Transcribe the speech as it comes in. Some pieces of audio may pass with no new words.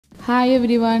Hi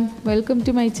everyone, welcome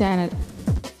to my channel.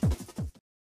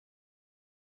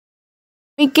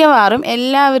 മിക്കവാറും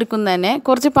എല്ലാവർക്കും തന്നെ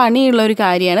കുറച്ച് പണിയുള്ള ഒരു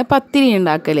കാര്യമാണ് പത്തിരി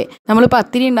ഉണ്ടാക്കൽ. നമ്മൾ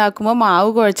പത്തിരി ഉണ്ടാക്കുമ്പോൾ മാവ്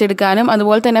കുഴച്ചെടുക്കാനും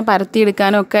അതുപോലെ തന്നെ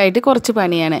പരത്തിയെടുക്കാനും ഒക്കെ ആയിട്ട് കുറച്ച്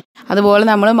പണിയാണ്. അതുപോലെ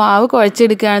നമ്മൾ മാവ്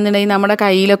കുഴച്ചെടുക്കുകയാണെന്നുണ്ടെങ്കിൽ നമ്മുടെ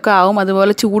കയ്യിലൊക്കെ ആവും.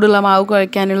 അതുപോലെ ചൂടുള്ള മാവ്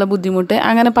കുഴയ്ക്കാനുള്ള ബുദ്ധിമുട്ട്,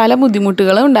 അങ്ങനെ പല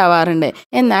ബുദ്ധിമുട്ടുകളും ഉണ്ടാവാറുണ്ട്.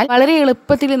 എന്നാൽ വളരെ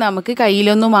എളുപ്പത്തിൽ നമുക്ക്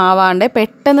കയ്യിലൊന്നും ആവാണ്ട്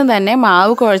പെട്ടെന്ന് തന്നെ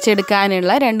മാവ്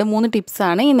കുഴച്ചെടുക്കാനുള്ള 2-3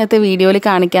 ടിപ്സാണ് ഇന്നത്തെ വീഡിയോയിൽ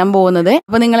കാണിക്കാൻ പോകുന്നത്.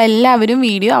 അപ്പോൾ നിങ്ങളെല്ലാവരും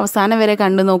വീഡിയോ അവസാനം വരെ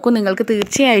കണ്ടു നോക്കൂ. നിങ്ങൾക്ക്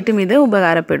തീർച്ചയായിട്ടും ഇത്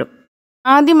ഉപകാരപ്പെടും.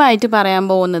 ആദ്യമായിട്ട് പറയാൻ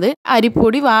പോകുന്നത്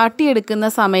അരിപ്പൊടി വാട്ടിയെടുക്കുന്ന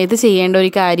സമയത്ത് ചെയ്യേണ്ട ഒരു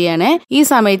കാര്യമാണ്. ഈ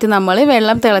സമയത്ത് നമ്മൾ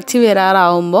വെള്ളം തിളച്ച്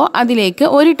വരാറാവുമ്പോൾ അതിലേക്ക്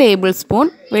 1 ടേബിൾ സ്പൂൺ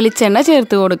വെളിച്ചെണ്ണ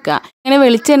ചേർത്ത് കൊടുക്കുക. ഇങ്ങനെ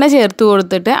വെളിച്ചെണ്ണ ചേർത്ത്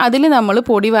കൊടുത്തിട്ട് അതിൽ നമ്മൾ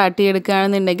പൊടി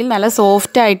വാട്ടിയെടുക്കുകയാണെന്നുണ്ടെങ്കിൽ നല്ല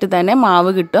സോഫ്റ്റായിട്ട് തന്നെ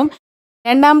മാവ് കിട്ടും.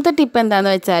 രണ്ടാമത്തെ ടിപ്പ്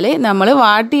എന്താണെന്ന് വെച്ചാൽ നമ്മൾ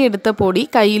വാട്ടിയെടുത്ത പൊടി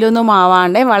കയ്യിലൊന്നും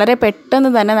ആവാണ്ട് വളരെ പെട്ടെന്ന്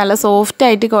തന്നെ നല്ല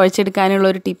സോഫ്റ്റായിട്ട് കുഴച്ചെടുക്കാനുള്ള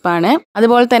ഒരു ടിപ്പാണ്.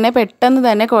 അതുപോലെ തന്നെ പെട്ടെന്ന്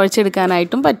തന്നെ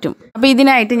കുഴച്ചെടുക്കാനായിട്ടും പറ്റും. അപ്പോൾ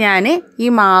ഇതിനായിട്ട് ഞാൻ ഈ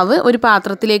മാവ് ഒരു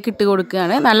പാത്രത്തിലേക്ക് ഇട്ട്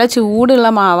കൊടുക്കുകയാണ്. നല്ല ചൂടുള്ള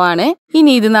മാവാണ്.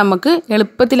 ഇനി ഇത് നമുക്ക്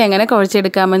എളുപ്പത്തിൽ എങ്ങനെ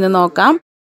കുഴച്ചെടുക്കാമെന്ന് നോക്കാം.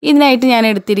 ഇതിനായിട്ട് ഞാൻ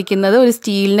എടുത്തിരിക്കുന്നത് ഒരു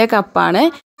സ്റ്റീലിൻ്റെ കപ്പാണ്.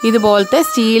 ഇതുപോലത്തെ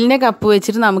സ്റ്റീലിൻ്റെ കപ്പ്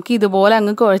വെച്ചിട്ട് നമുക്ക് ഇതുപോലെ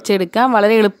അങ്ങ് കുഴച്ചെടുക്കാം.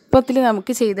 വളരെ എളുപ്പത്തിൽ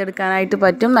നമുക്ക് ചെയ്തെടുക്കാനായിട്ട്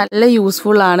പറ്റും. നല്ല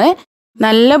യൂസ്ഫുള്ളാണ്.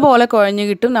 നല്ല പോലെ കുഴഞ്ഞു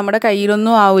കിട്ടും. നമ്മുടെ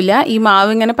കയ്യിലൊന്നും ആവില്ല. ഈ മാവ്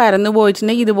ഇങ്ങനെ പരന്നു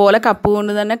പോയിട്ടുണ്ടെങ്കിൽ ഇതുപോലെ കപ്പ്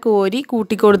കൊണ്ട് തന്നെ കോരി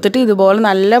കൂട്ടി കൊടുത്തിട്ട് ഇതുപോലെ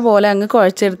നല്ല പോലെ അങ്ങ്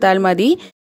കുഴച്ചെടുത്താൽ മതി.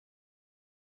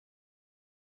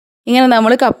 ഇങ്ങനെ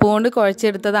നമ്മൾ കപ്പ് കൊണ്ട്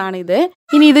കുഴച്ചെടുത്തതാണിത്.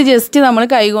 ഇനി ഇത് ജസ്റ്റ് നമ്മൾ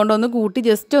കൈ കൊണ്ടൊന്ന് കൂട്ടി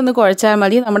ജസ്റ്റ് ഒന്ന് കുഴച്ചാൽ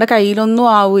മതി. നമ്മുടെ കയ്യിലൊന്നും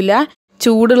ആവില്ല.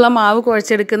 ചൂടുള്ള മാവ്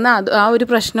കുഴച്ചെടുക്കുന്ന ആ ഒരു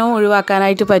പ്രശ്നവും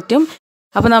ഒഴിവാക്കാനായിട്ട് പറ്റും.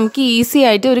 അപ്പോൾ നമുക്ക് ഈസി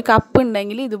ആയിട്ട് ഒരു കപ്പ്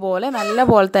ഉണ്ടെങ്കിൽ ഇതുപോലെ നല്ല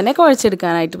പോലെ തന്നെ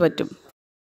കുഴച്ചെടുക്കാനായിട്ട് പറ്റും.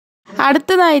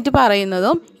 അടുത്തതായിട്ട്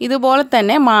പറയുന്നതും ഇതുപോലെ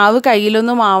തന്നെ മാവ്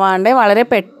കയ്യിലൊന്നും ആവാണ്ട് വളരെ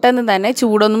പെട്ടെന്ന് തന്നെ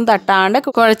ചൂടൊന്നും തട്ടാണ്ട്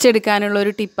കുഴച്ചെടുക്കാനുള്ള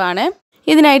ഒരു ടിപ്പാണ്.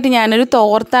 ഇതിനായിട്ട് ഞാനൊരു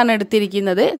തോർത്താണ്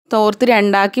എടുത്തിരിക്കുന്നത്. തോർത്ത്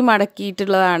 2ആക്കി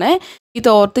മടക്കിയിട്ടുള്ളതാണ്. ഈ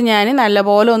തോർത്ത് ഞാൻ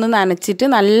നല്ലപോലെ ഒന്ന് നനച്ചിട്ട്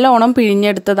നല്ലോണം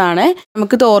പിഴിഞ്ഞെടുത്തതാണ്.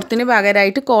 നമുക്ക് തോർത്തിന്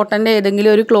പകരമായിട്ട് കോട്ടൻ്റെ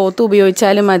ഏതെങ്കിലും ഒരു ക്ലോത്ത്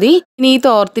ഉപയോഗിച്ചാലും മതി. ഇനി ഈ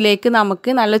തോർത്തിലേക്ക്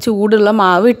നമുക്ക് നല്ല ചൂടുള്ള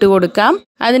മാവ് ഇട്ട് കൊടുക്കാം.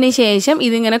 അതിനുശേഷം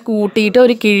ഇതിങ്ങനെ കൂട്ടിയിട്ട്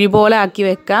ഒരു കിഴി പോലെ ആക്കി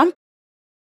വെക്കാം.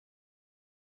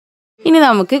 ഇനി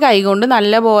നമുക്ക് കൈകൊണ്ട്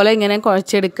നല്ല പോലെ ഇങ്ങനെ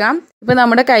കുഴച്ചെടുക്കാം. ഇപ്പം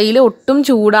നമ്മുടെ കയ്യിൽ ഒട്ടും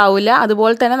ചൂടാവില്ല.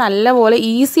 അതുപോലെ തന്നെ നല്ല പോലെ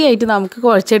ഈസി ആയിട്ട് നമുക്ക്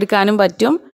കുഴച്ചെടുക്കാനും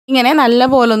പറ്റും. ഇങ്ങനെ നല്ല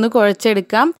പോലെ ഒന്ന്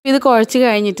കുഴച്ചെടുക്കാം. ഇത് കുഴച്ച്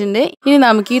കഴിഞ്ഞിട്ടുണ്ട്. ഇനി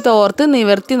നമുക്ക് ഈ തോർത്ത്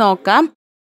നിവർത്തി നോക്കാം.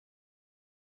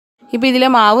 ഇപ്പം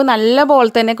ഇതിലെ മാവ് നല്ല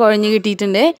പോലെ തന്നെ കുഴഞ്ഞ്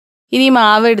കിട്ടിയിട്ടുണ്ട്. ഇനി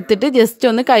മാവ് എടുത്തിട്ട് ജസ്റ്റ്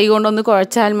ഒന്ന് കൈ കൊണ്ടൊന്ന്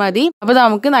കുഴച്ചാൽ മതി. അപ്പോൾ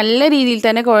നമുക്ക് നല്ല രീതിയിൽ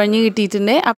തന്നെ കുഴഞ്ഞ്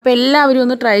കിട്ടിയിട്ടുണ്ട്. അപ്പോൾ എല്ലാവരും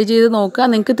ഒന്ന് ട്രൈ ചെയ്ത് നോക്കുക.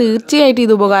 നിങ്ങൾക്ക് തീർച്ചയായിട്ടും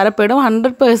ഇത് ഉപകാരപ്പെടും.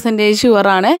 100%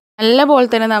 ഷുവറാണ്. നല്ല പോലെ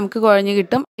തന്നെ നമുക്ക് കുഴഞ്ഞ്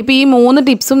കിട്ടും. ഇപ്പോൾ ഈ 3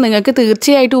 ടിപ്സും നിങ്ങൾക്ക്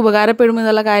തീർച്ചയായിട്ടും ഉപകാരപ്പെടും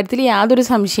എന്നുള്ള കാര്യത്തിൽ യാതൊരു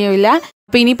സംശയവുമില്ല.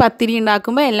 അപ്പോൾ ഇനി പത്തിരി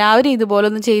ഉണ്ടാക്കുമ്പോൾ എല്ലാവരും ഇതുപോലെ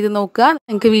ഒന്ന് ചെയ്ത് നോക്കുക.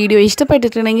 നിങ്ങൾക്ക് വീഡിയോ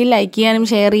ഇഷ്ടപ്പെട്ടിട്ടുണ്ടെങ്കിൽ ലൈക്ക് ചെയ്യാനും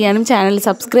ഷെയർ ചെയ്യാനും ചാനൽ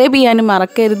സബ്സ്ക്രൈബ് ചെയ്യാനും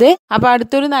മറക്കരുത്. അപ്പോൾ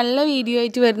അടുത്തൊരു നല്ല വീഡിയോ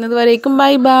ആയിട്ട് വരുന്നത് വരേക്കും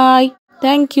ബൈ ബൈ.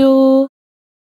 Thank you.